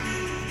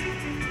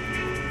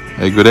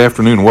Hey, good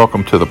afternoon.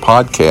 Welcome to the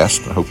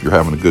podcast. I hope you're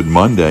having a good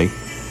Monday.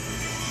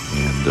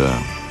 And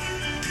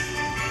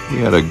we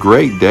had a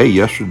great day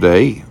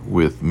yesterday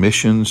with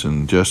missions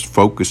and just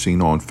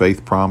focusing on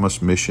Faith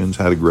Promise missions.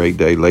 Had a great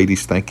day.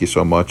 Ladies, thank you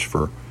so much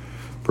for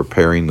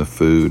preparing the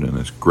food, and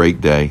it's a great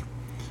day.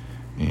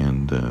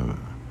 And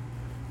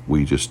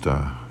we just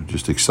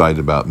excited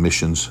about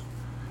missions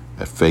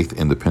at Faith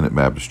Independent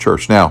Baptist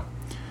Church. Now,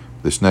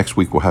 this next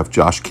week we'll have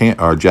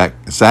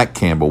Zach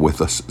Campbell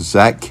with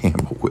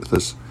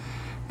us.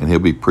 And he'll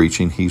be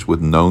preaching. He's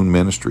with Known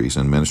Ministries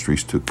and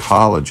ministries to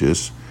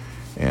colleges.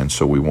 And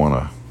so we want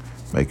to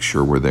make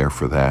sure we're there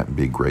for that. It'd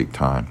be a great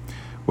time.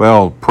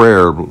 Well,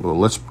 prayer,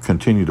 let's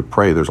continue to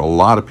pray. There's a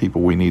lot of people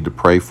we need to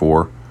pray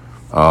for.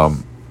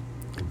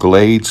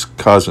 Glade's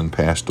cousin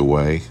passed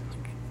away,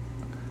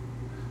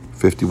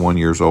 51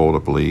 years old, I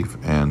believe.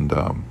 And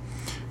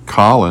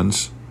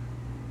Colin's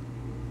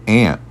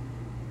aunt,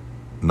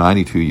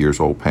 92 years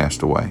old,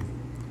 passed away.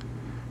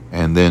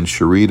 And then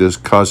Sharita's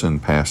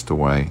cousin passed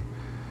away.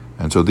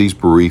 And so these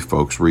bereaved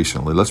folks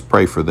recently, let's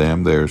pray for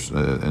them.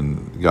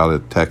 And got a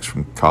text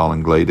from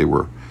Colin Glade. They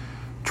were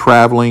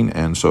traveling,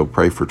 and so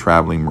pray for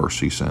traveling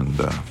mercies and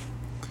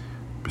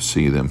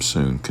see them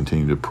soon.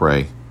 Continue to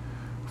pray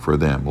for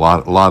them. A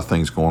lot of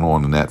things going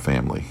on in that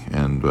family,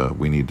 and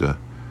we need to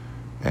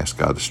ask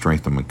God to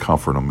strengthen them and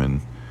comfort them.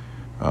 And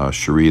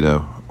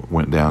Sharita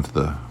went down to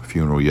the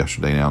funeral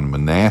yesterday down in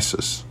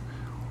Manassas,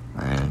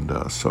 and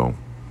so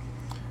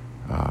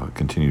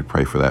continue to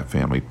pray for that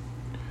family.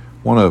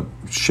 Want to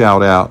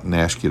shout out and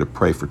ask you to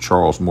pray for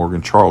Charles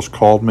Morgan. Charles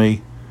called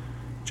me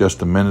just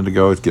a minute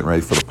ago. He's getting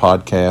ready for the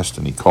podcast,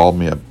 and he called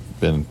me. I've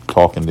been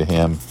talking to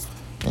him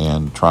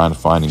and trying to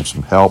find him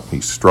some help.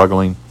 He's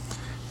struggling,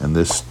 and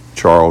this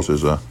Charles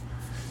is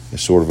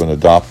sort of an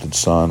adopted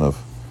son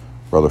of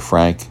Brother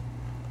Frank,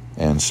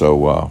 and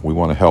so we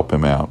want to help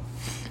him out.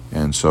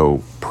 And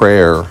so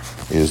prayer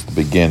is the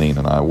beginning,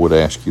 and I would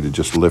ask you to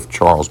just lift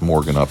Charles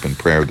Morgan up in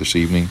prayer this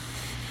evening.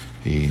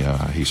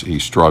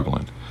 He's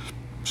struggling.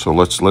 So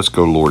let's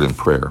go, Lord, in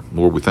prayer.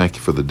 Lord, we thank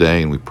you for the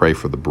day, and we pray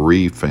for the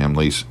bereaved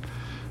families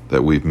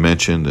that we've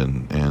mentioned.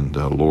 And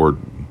Lord,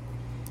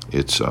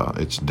 it's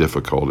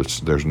difficult.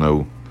 There's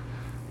no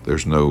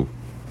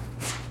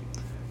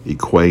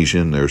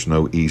equation. There's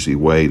no easy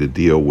way to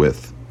deal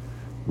with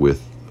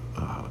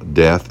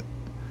death,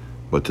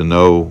 but to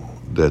know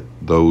that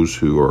those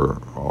who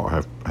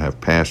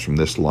have passed from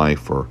this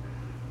life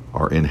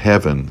are in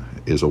heaven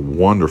is a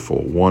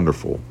wonderful,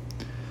 wonderful,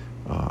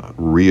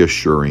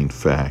 reassuring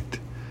fact.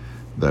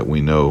 That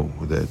we know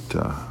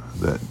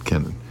that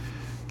can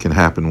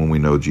happen when we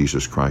know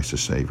Jesus Christ as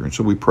Savior. And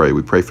so we pray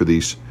for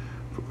these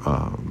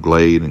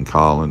Glade and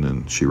Colin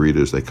and Sharita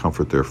as they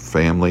comfort their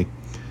family,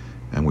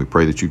 and we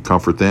pray that you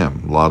comfort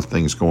them. A lot of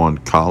things go on.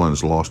 Colin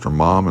has lost her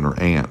mom and her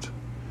aunt,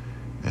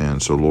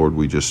 and so Lord,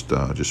 we just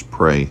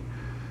pray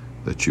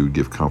that you would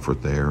give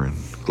comfort there, and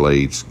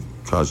Glade's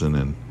cousin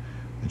and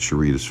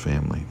Sharita's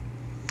family.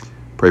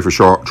 Pray for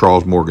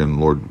Charles Morgan,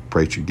 Lord.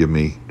 Pray that you give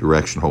me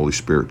direction, Holy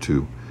Spirit,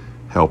 to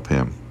help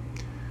him.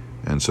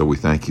 And so we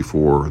thank you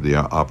for the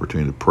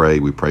opportunity to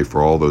pray. We pray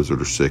for all those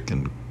that are sick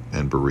and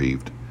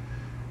bereaved.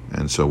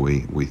 And so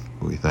we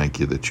thank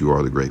you that you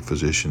are the great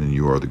physician and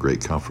you are the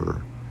great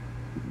comforter.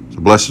 So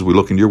bless as we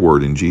look into your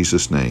word in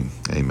Jesus' name.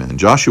 Amen.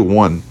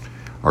 Joshua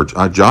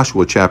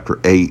chapter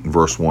 8 and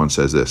verse 1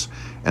 says this,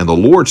 "And the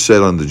Lord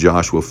said unto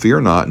Joshua, Fear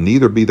not,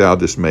 neither be thou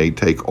dismayed.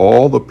 Take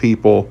all the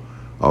people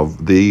of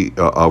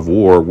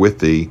war with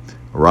thee.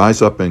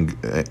 Rise up and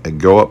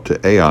go up to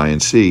Ai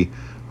and see,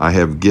 I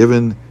have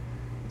given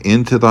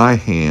into thy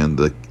hand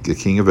the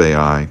king of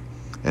Ai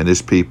and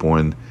his people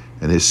and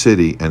his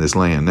city and his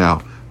land."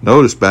 Now,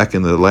 notice back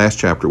in the last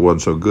chapter it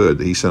wasn't so good.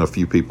 He sent a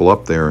few people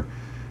up there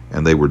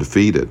and they were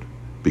defeated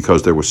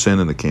because there was sin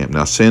in the camp.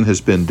 Now, sin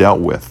has been dealt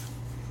with.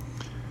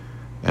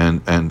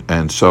 And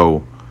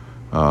so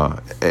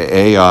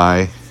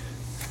Ai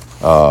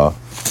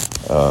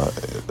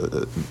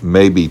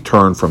may be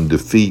turned from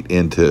defeat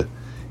into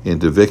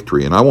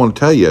victory. And I want to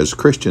tell you, as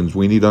Christians,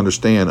 we need to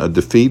understand a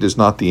defeat is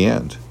not the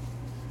end.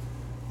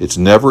 It's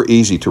never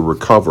easy to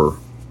recover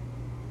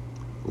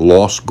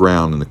lost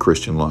ground in the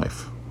Christian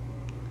life.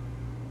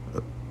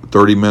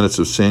 30 minutes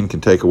of sin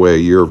can take away a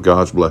year of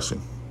God's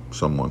blessing,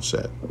 someone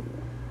said.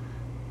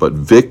 But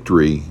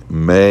victory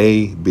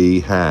may be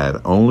had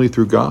only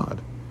through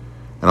God.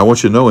 And I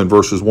want you to know in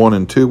verses 1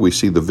 and 2, we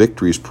see the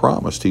victories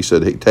promised. He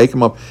said, hey, take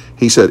them up.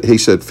 He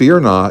said, Fear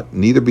not,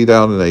 neither be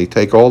thou dismayed.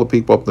 Take all the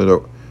people up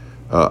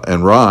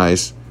and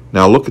rise.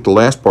 Now look at the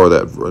last part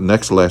of that,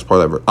 next to the last part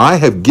of that verse. I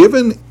have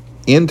given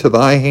into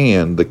thy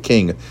hand the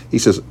king. He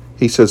says,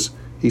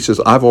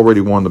 I've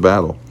already won the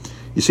battle.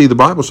 You see, the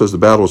Bible says the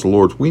battle is the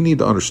Lord's. We need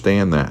to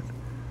understand that.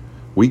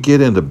 We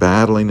get into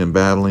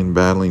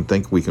battling,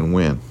 think we can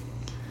win.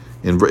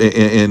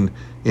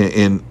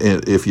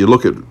 If you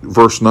look at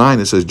verse 9,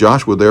 it says,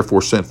 Joshua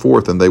therefore sent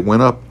forth, and they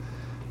went up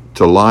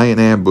to lie in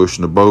ambush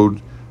and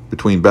abode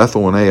between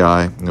Bethel and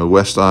Ai, on the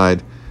west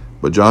side.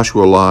 But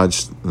Joshua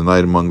lodged the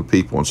night among the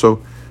people. And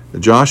so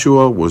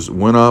Joshua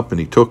went up and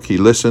he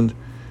listened,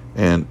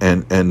 And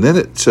then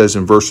it says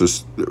in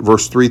verse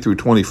 3 through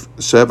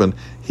 27,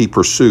 he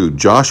pursued.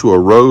 Joshua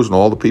rose and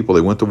all the people,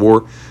 they went to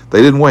war.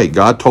 They didn't wait.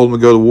 God told them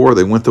to go to war.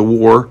 They went to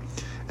war.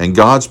 And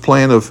God's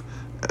plan of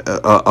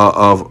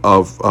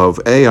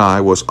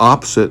Ai was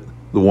opposite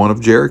the one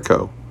of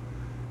Jericho.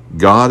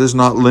 God is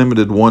not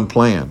limited to one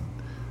plan.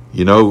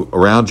 You know,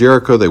 around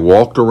Jericho, they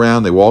walked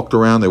around,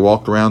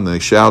 and they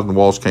shouted and the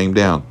walls came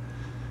down.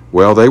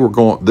 Well, they were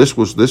going, this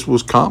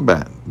was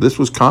combat. This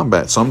was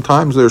combat.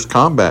 Sometimes there's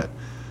combat.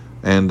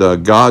 And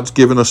God's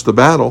given us the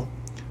battle,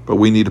 but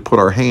we need to put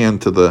our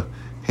hand to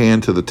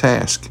the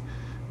task.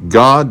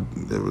 God,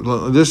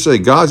 just say,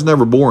 God's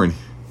never boring.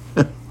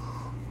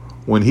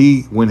 When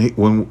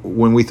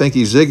we think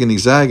he's zigging,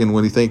 he's zagging.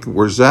 When we think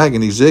we're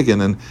zagging, he's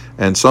zigging.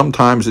 And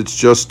sometimes it's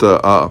just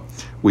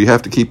we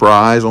have to keep our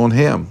eyes on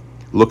him,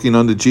 looking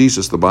unto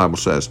Jesus, the Bible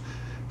says.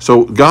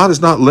 So God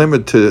is not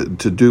limited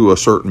to do a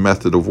certain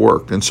method of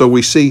work. And so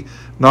we see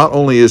not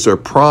only is there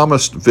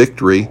promised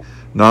victory,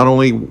 not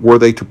only were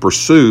they to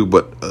pursue,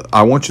 but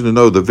I want you to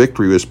know the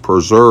victory is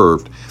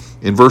preserved.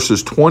 In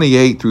verses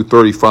 28 through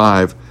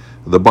 35,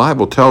 the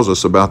Bible tells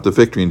us about the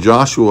victory. And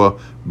Joshua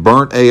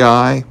burnt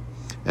Ai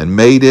and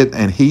made it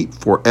an heap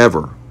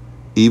forever,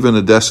 even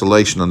a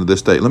desolation unto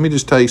this day. Let me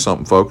just tell you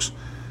something, folks.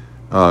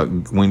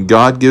 When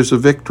God gives a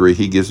victory,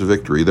 he gives a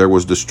victory. There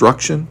was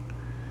destruction,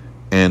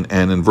 and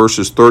in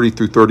verses 30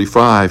 through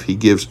 35, he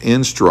gives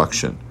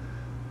instruction.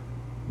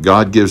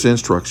 God gives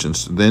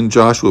instructions. Then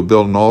Joshua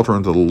built an altar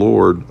unto the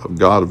Lord,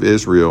 God of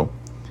Israel,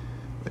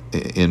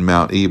 in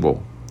Mount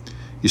Ebal.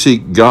 You see,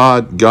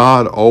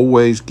 God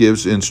always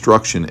gives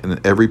instruction in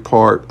every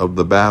part of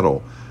the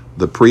battle.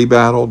 The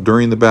pre-battle,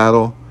 during the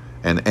battle,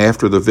 and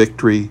after the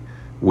victory.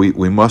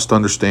 We must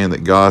understand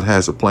that God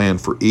has a plan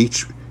for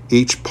each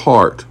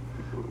part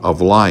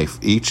of life,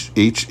 each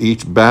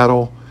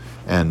battle,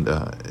 and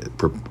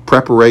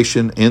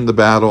preparation in the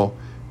battle,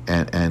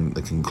 and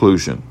the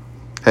conclusion.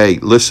 Hey,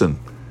 listen.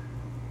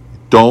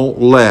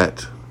 Don't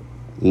let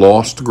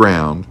lost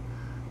ground,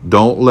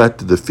 don't let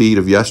the defeat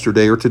of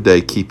yesterday or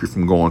today keep you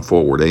from going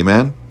forward.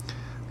 Amen?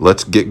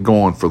 Let's get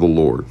going for the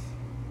Lord.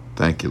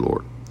 Thank you,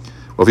 Lord.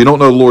 Well, if you don't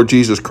know the Lord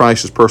Jesus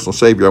Christ as personal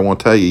Savior, I want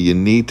to tell you, you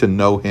need to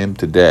know him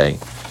today.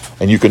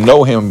 And you can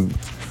know him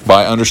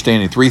by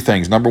understanding three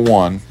things. Number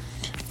one,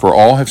 for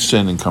all have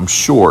sinned and come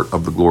short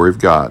of the glory of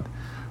God.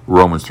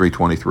 Romans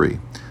 3:23.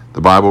 The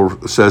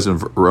Bible says in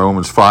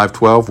Romans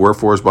 5:12,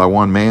 wherefore as by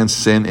one man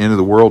sin entered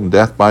the world, and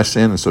death by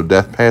sin, and so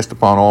death passed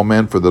upon all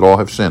men, for that all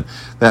have sinned.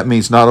 That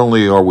means not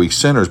only are we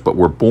sinners, but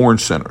we're born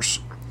sinners.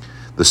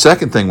 The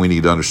second thing we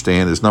need to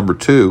understand is, number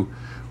two,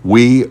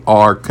 we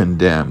are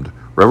condemned.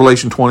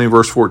 Revelation 20,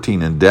 verse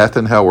 14, and death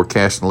and hell were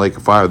cast in the lake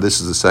of fire.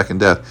 This is the second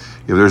death.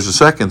 If there's a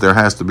second, there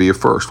has to be a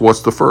first. What's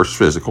the first?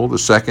 Physical. The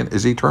second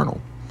is eternal.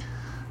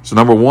 So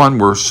number one,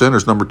 we're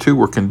sinners. Number two,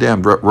 we're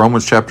condemned.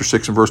 Romans chapter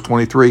 6 and verse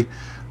 23,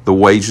 the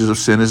wages of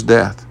sin is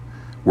death.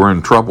 We're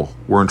in trouble.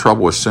 We're in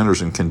trouble as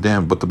sinners and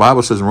condemned. But the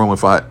Bible says in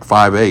Romans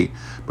 5:8,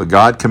 but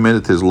God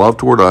commendeth his love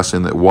toward us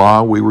in that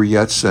while we were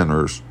yet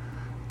sinners,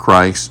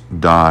 Christ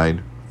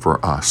died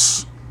for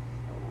us.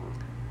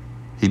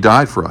 He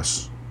died for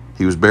us.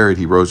 He was buried.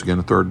 He rose again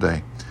the third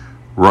day.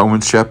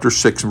 Romans chapter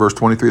 6 and verse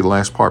 23, the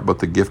last part, but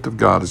the gift of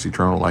God is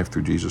eternal life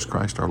through Jesus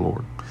Christ our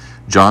Lord.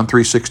 John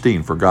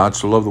 3:16, for God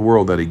so loved the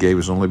world that he gave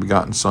his only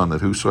begotten Son,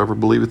 that whosoever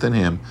believeth in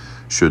him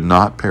should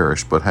not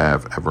perish but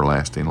have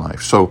everlasting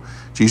life. So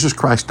Jesus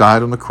Christ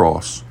died on the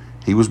cross.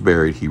 He was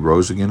buried. He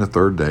rose again the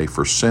third day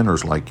for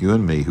sinners like you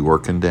and me who are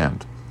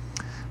condemned.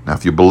 Now,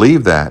 if you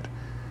believe that,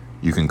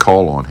 you can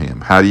call on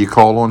him. How do you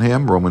call on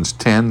him? Romans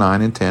 10,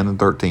 9, and 10 and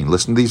 13.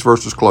 Listen to these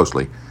verses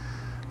closely.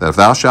 That if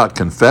thou shalt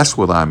confess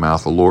with thy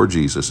mouth the Lord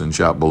Jesus, and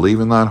shalt believe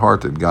in thine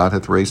heart that God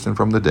hath raised him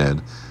from the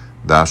dead,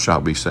 thou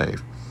shalt be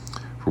saved.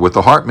 For with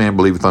the heart man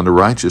believeth unto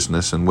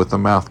righteousness, and with the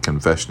mouth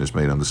confession is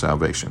made unto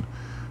salvation.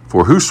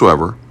 For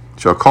whosoever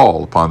shall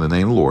call upon the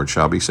name of the Lord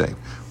shall be saved.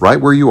 Right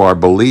where you are,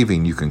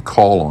 believing, you can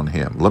call on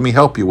him. Let me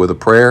help you with a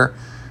prayer.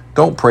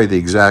 Don't pray the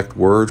exact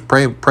words.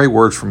 Pray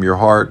words from your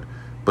heart,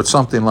 but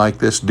something like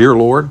this. Dear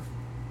Lord,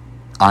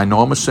 I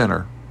know I'm a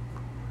sinner,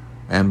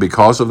 and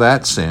because of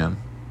that sin,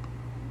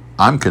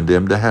 I'm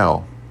condemned to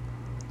hell.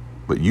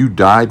 But you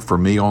died for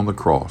me on the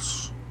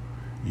cross.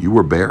 You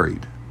were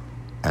buried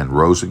and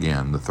rose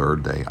again the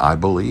third day. I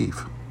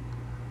believe.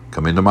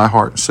 Come into my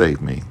heart and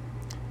save me.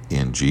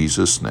 In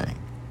Jesus' name,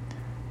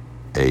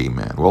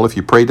 amen. Well, if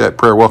you prayed that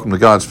prayer, welcome to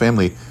God's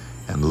family,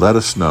 and let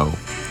us know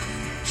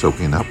so we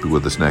can help you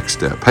with this next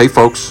step. Hey,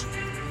 folks,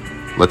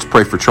 let's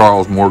pray for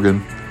Charles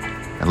Morgan,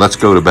 and let's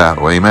go to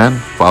battle. Amen.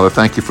 Father,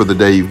 thank you for the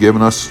day you've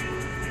given us,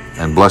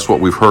 and bless what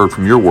we've heard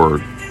from your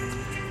word.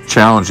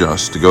 Challenge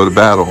us to go to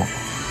battle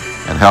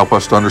and help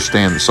us to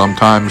understand that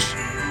sometimes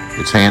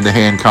it's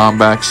hand-to-hand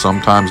combat,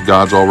 sometimes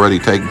God's already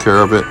taken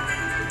care of it,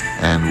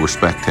 and we're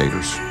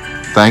spectators.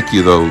 Thank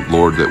you, though,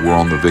 Lord, that we're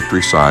on the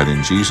victory side.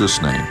 In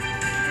Jesus' name,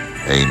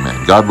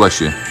 amen. God bless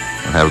you,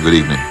 and have a good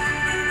evening.